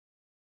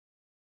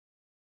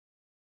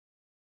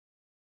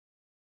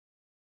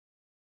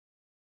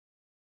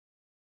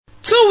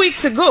2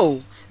 weeks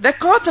ago, the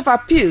Court of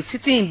Appeal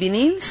sitting in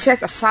Benin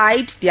set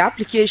aside the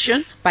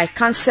application by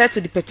Counsel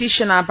to the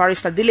petitioner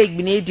Barrister Dele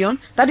Igbinedion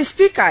that the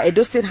Speaker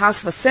Edo State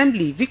House of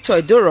Assembly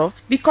Victor Edoror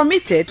be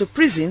committed to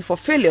prison for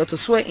failure to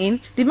swear in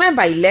the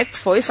member-elect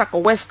for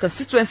Etsako West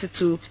Constituency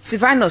Two,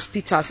 Sylvanus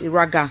Peter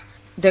Eruaga.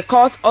 The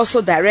court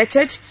also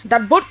directed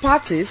that both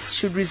parties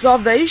should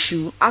resolve the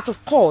issue out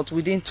of court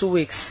within 2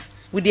 weeks.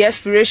 With the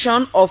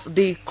expiration of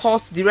the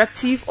court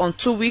directive on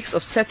 2 weeks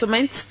of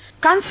settlement,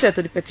 Counsel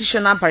to the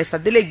petitioner Barrister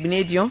Dele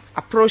Igbinedion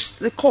approached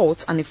the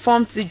court and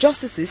informed the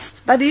justices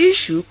that the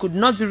issue could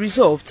not be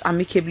resolved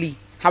amicably.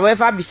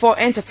 However, before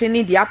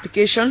entertaining the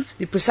application,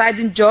 the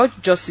presiding judge,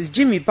 Justice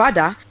Jimmy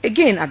Bada,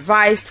 again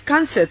advised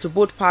Counsel to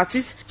both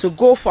parties to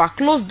go for a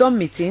closed-door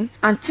meeting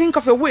and think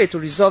of a way to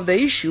resolve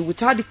the issue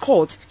without the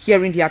court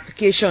hearing the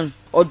application.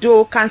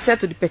 Although Counsel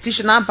to the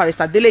petitioner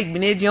Barrister Dele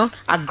Igbinedion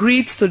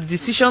agreed to the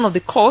decision of the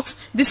court,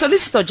 the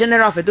Solicitor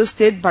General of Edo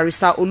State,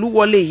 Barrister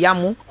Oluwole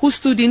Iyamu, who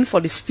stood in for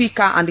the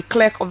Speaker and the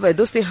Clerk of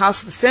Edo State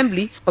House of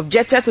Assembly,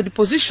 objected to the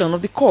position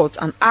of the court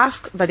and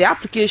asked that the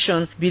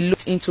application be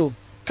looked into.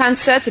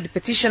 Counsel to the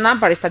petitioner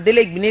Barrister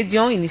Dele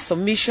Igbinedion, in his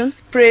submission,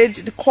 prayed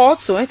the court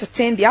to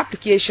entertain the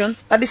application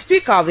that the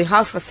Speaker of the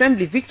House of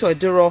Assembly Victor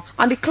Edoror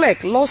and the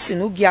Clerk Lawson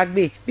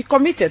Ugiagbe be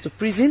committed to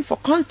prison for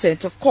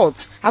contempt of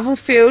court, having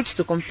failed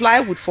to comply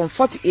with Form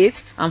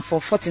 48 and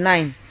Form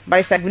 49.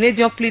 Barrister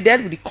Igbinedion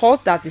pleaded with the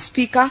court that the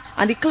Speaker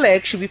and the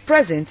Clerk should be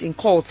present in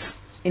court.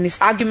 In his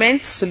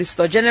argument,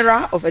 Solicitor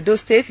General of Edo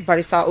State,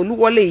 Barrister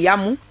Oluwole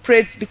Iyamu,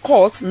 prayed the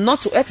court not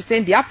to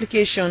entertain the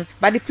application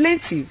by the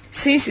plaintiff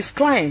since his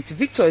client,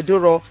 Victor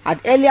Edoror, had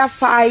earlier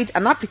filed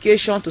an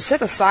application to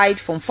set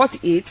aside Form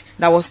 48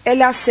 that was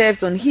earlier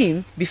served on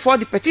him before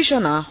the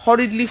petitioner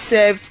hurriedly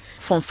served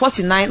Form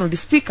 49 on the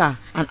Speaker,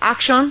 an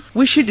action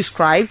which he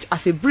described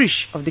as a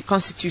breach of the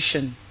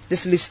Constitution. The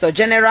Solicitor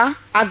General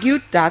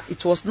argued that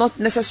it was not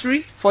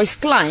necessary for his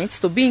client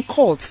to be in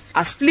court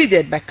as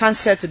pleaded by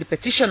Counsel to the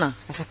petitioner,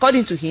 as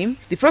according to him,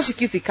 the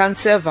prosecuting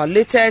counsel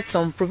violated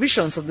some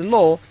provisions of the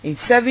law in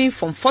serving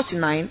Form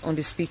 49 on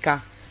the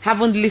Speaker.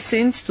 Having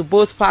listened to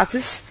both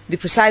parties, the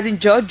presiding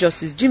judge,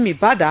 Justice Jimmy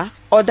Bada,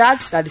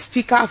 ordered that the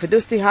Speaker of Edo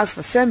State House of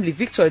Assembly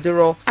Victor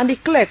Edoror and the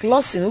Clerk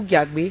Lawson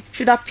Ugiagbe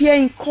should appear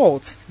in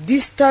court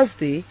this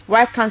Thursday,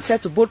 while Counsel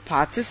to both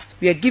parties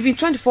were given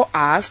 24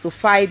 hours to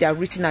file their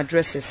written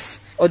addresses.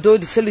 Although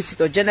the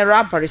Solicitor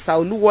General, Barrister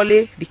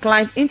Oluwole,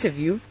 declined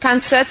interview,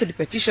 Counsel to the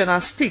petitioner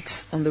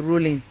speaks on the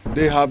ruling.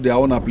 They have their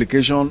own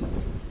application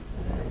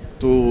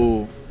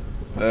to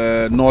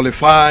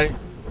nullify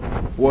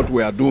what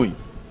we are doing.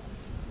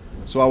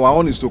 So our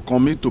own is to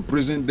commit to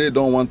prison. They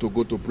don't want to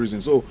go to prison.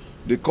 So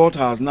the court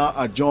has now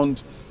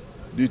adjourned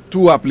the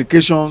 2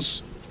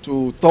 applications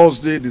to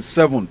Thursday the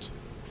 7th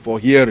for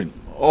hearing.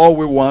 All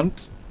we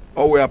want,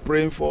 all we are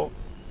praying for,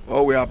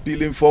 all we are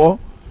appealing for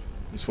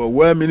is for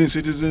well-meaning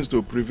citizens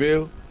to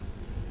prevail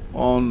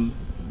on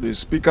the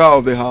Speaker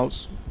of the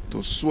House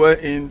to swear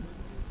in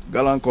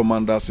Gallant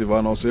Commander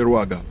Sylvanus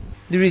Eruaga.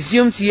 The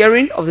resumed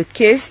hearing of the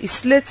case is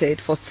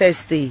slated for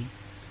Thursday.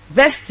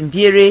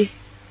 Mbiere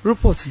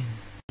reporting.